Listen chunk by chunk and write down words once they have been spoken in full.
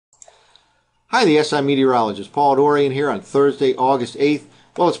Hi, the SI meteorologist Paul Dorian here on Thursday, August 8th.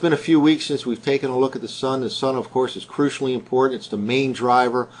 Well, it's been a few weeks since we've taken a look at the sun. The sun, of course, is crucially important. It's the main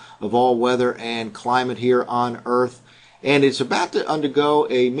driver of all weather and climate here on Earth. And it's about to undergo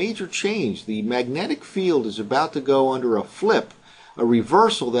a major change. The magnetic field is about to go under a flip, a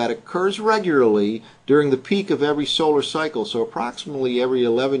reversal that occurs regularly during the peak of every solar cycle. So approximately every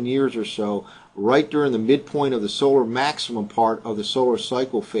 11 years or so, right during the midpoint of the solar maximum part of the solar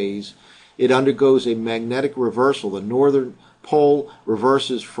cycle phase, it undergoes a magnetic reversal. The northern pole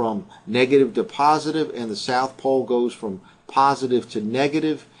reverses from negative to positive, and the south pole goes from positive to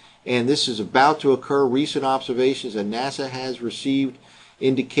negative. And this is about to occur. Recent observations that NASA has received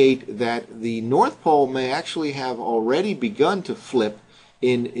indicate that the North Pole may actually have already begun to flip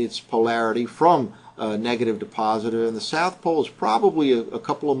in its polarity from negative to positive, and the South Pole is probably a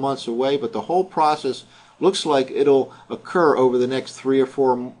couple of months away, but the whole process looks like it'll occur over the next 3 or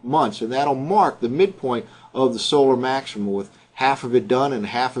 4 months, and that'll mark the midpoint of the solar maximum, with half of it done and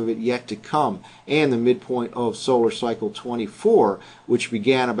half of it yet to come, and the midpoint of solar cycle 24, which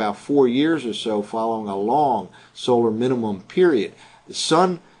began about 4 years or so following a long solar minimum period. The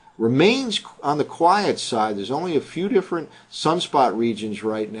sun remains on the quiet side. There's only a few different sunspot regions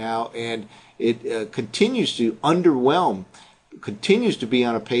right now, and it continues to underwhelm, continues to be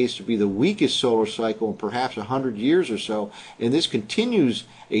on a pace to be the weakest solar cycle in perhaps 100 years or so, and this continues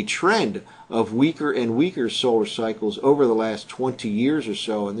a trend of weaker and weaker solar cycles over the last 20 years or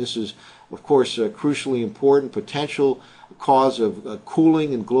so, and this is, of course, a crucially important potential cause of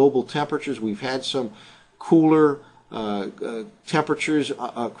cooling in global temperatures. We've had some cooler temperatures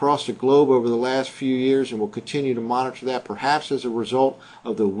across the globe over the last few years, and we'll continue to monitor that, perhaps as a result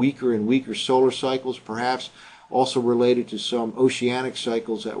of the weaker and weaker solar cycles, perhaps also related to some oceanic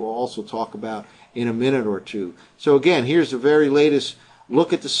cycles that we'll also talk about in a minute or two. So again, here's the very latest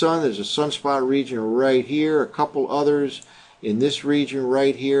look at the sun. There's a sunspot region right here, a couple others in this region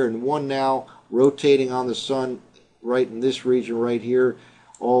right here, and one now rotating on the sun right in this region right here.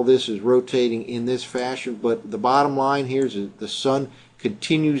 All this is rotating in this fashion, but the bottom line here is that the sun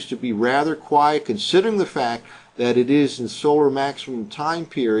continues to be rather quiet, considering the fact that it is in solar maximum time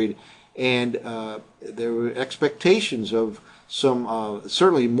period, and there were expectations of some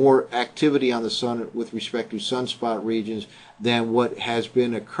certainly more activity on the sun with respect to sunspot regions than what has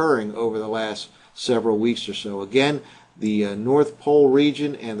been occurring over the last several weeks or so. Again, the North Pole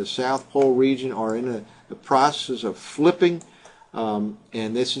region and the South Pole region are in the process of flipping, and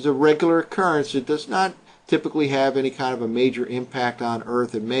this is a regular occurrence. It does not typically have any kind of a major impact on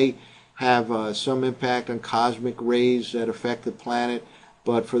Earth. It may have some impact on cosmic rays that affect the planet,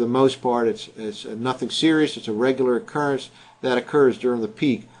 but for the most part, it's nothing serious. It's a regular occurrence that occurs during the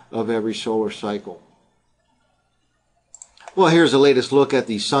peak of every solar cycle. Well, here's the latest look at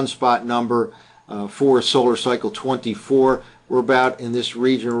the sunspot number for solar cycle 24. We're about in this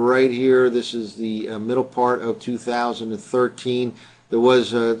region right here. This is the middle part of 2013. There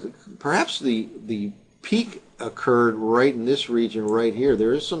was perhaps the peak occurred right in this region right here.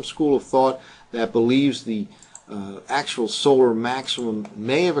 There is some school of thought that believes the actual solar maximum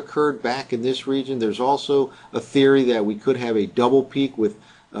may have occurred back in this region. There's also a theory that we could have a double peak with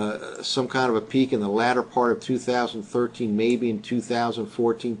some kind of a peak in the latter part of 2013, maybe in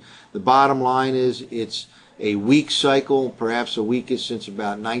 2014. The bottom line is it's a weak cycle, perhaps the weakest since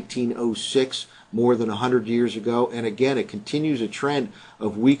about 1906, more than 100 years ago. And again, it continues a trend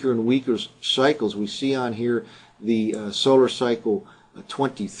of weaker and weaker cycles. We see on here the solar cycle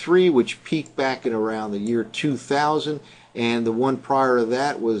 23, which peaked back in around the year 2000, and the one prior to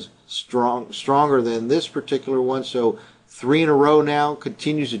that was stronger than this particular one. So 3 in a row now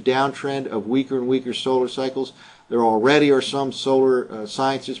continues a downtrend of weaker and weaker solar cycles. There already are some solar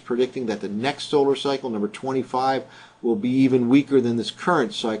scientists predicting that the next solar cycle, number 25, will be even weaker than this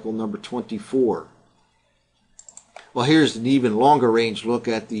current cycle, number 24. Well, here's an even longer range look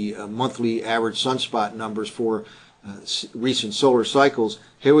at the monthly average sunspot numbers for recent solar cycles.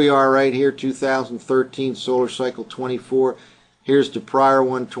 Here we are right here, 2013 solar cycle 24. Here's the prior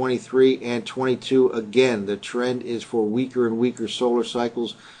one, 23 and 22. Again, the trend is for weaker and weaker solar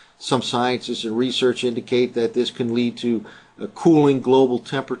cycles. Some scientists and research indicate that this can lead to cooling global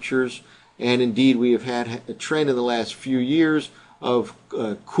temperatures, and indeed we have had a trend in the last few years of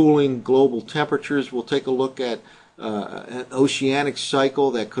cooling global temperatures. We'll take a look at an oceanic cycle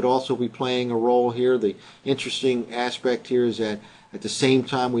that could also be playing a role here. The interesting aspect here is that at the same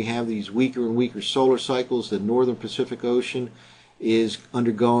time we have these weaker and weaker solar cycles, the northern Pacific Ocean is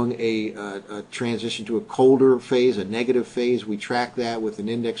undergoing a transition to a colder phase, a negative phase. We track that with an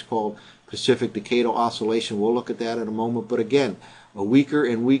index called Pacific Decadal Oscillation. We'll look at that in a moment. But again, a weaker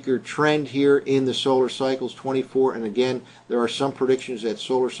and weaker trend here in the solar cycles 24, and again, there are some predictions that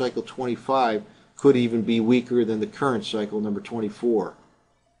solar cycle 25 could even be weaker than the current cycle, number 24.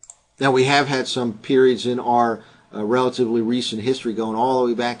 Now, we have had some periods in our relatively recent history, going all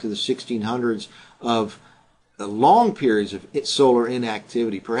the way back to the 1600s, of long periods of solar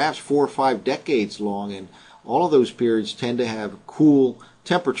inactivity, perhaps 4 or 5 decades long, and all of those periods tend to have cool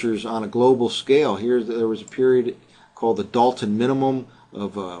temperatures on a global scale. Here, there was a period called the Dalton minimum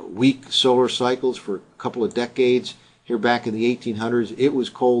of weak solar cycles for a couple of decades. Here back in the 1800s, it was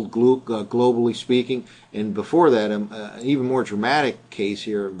cold globally speaking. And before that, an even more dramatic case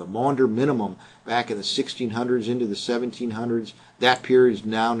here, the Maunder minimum back in the 1600s into the 1700s. That period is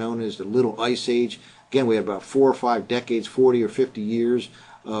now known as the Little Ice Age. Again, we had about 4 or 5 decades, 40 or 50 years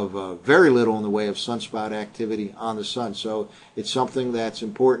of very little in the way of sunspot activity on the sun. So it's something that's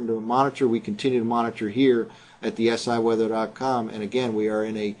important to monitor. We continue to monitor here at the SIweather.com. And again, we are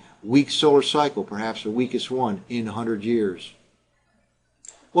in a weak solar cycle, perhaps the weakest one in 100 years.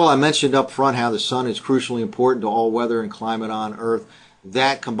 Well, I mentioned up front how the sun is crucially important to all weather and climate on Earth.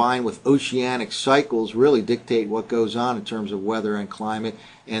 That, combined with oceanic cycles, really dictate what goes on in terms of weather and climate.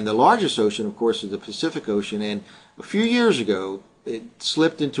 And the largest ocean, of course, is the Pacific Ocean. And a few years ago, it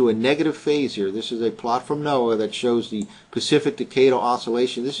slipped into a negative phase here. This is a plot from NOAA that shows the Pacific Decadal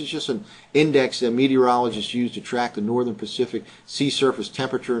Oscillation. This is just an index that meteorologists use to track the northern Pacific sea surface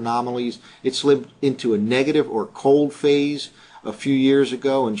temperature anomalies. It slipped into a negative or cold phase a few years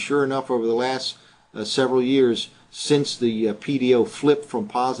ago, and sure enough, over the last several years, since the PDO flipped from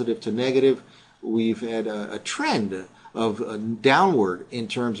positive to negative, we've had a trend of downward in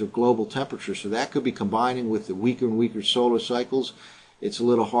terms of global temperature. So that could be combining with the weaker and weaker solar cycles. It's a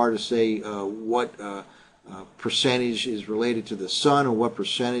little hard to say what percentage is related to the sun and what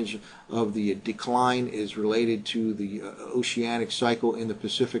percentage of the decline is related to the oceanic cycle in the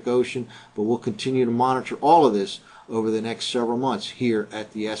Pacific Ocean, but we'll continue to monitor all of this over the next several months here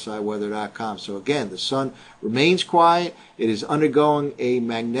at the SIweather.com. So again, the sun remains quiet. It is undergoing a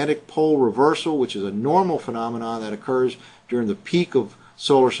magnetic pole reversal, which is a normal phenomenon that occurs during the peak of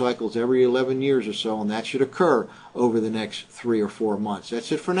solar cycles every 11 years or so, and that should occur over the next 3 or 4 months.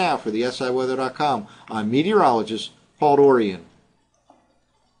 That's it for now. For the SIweather.com, I'm meteorologist Paul Dorian.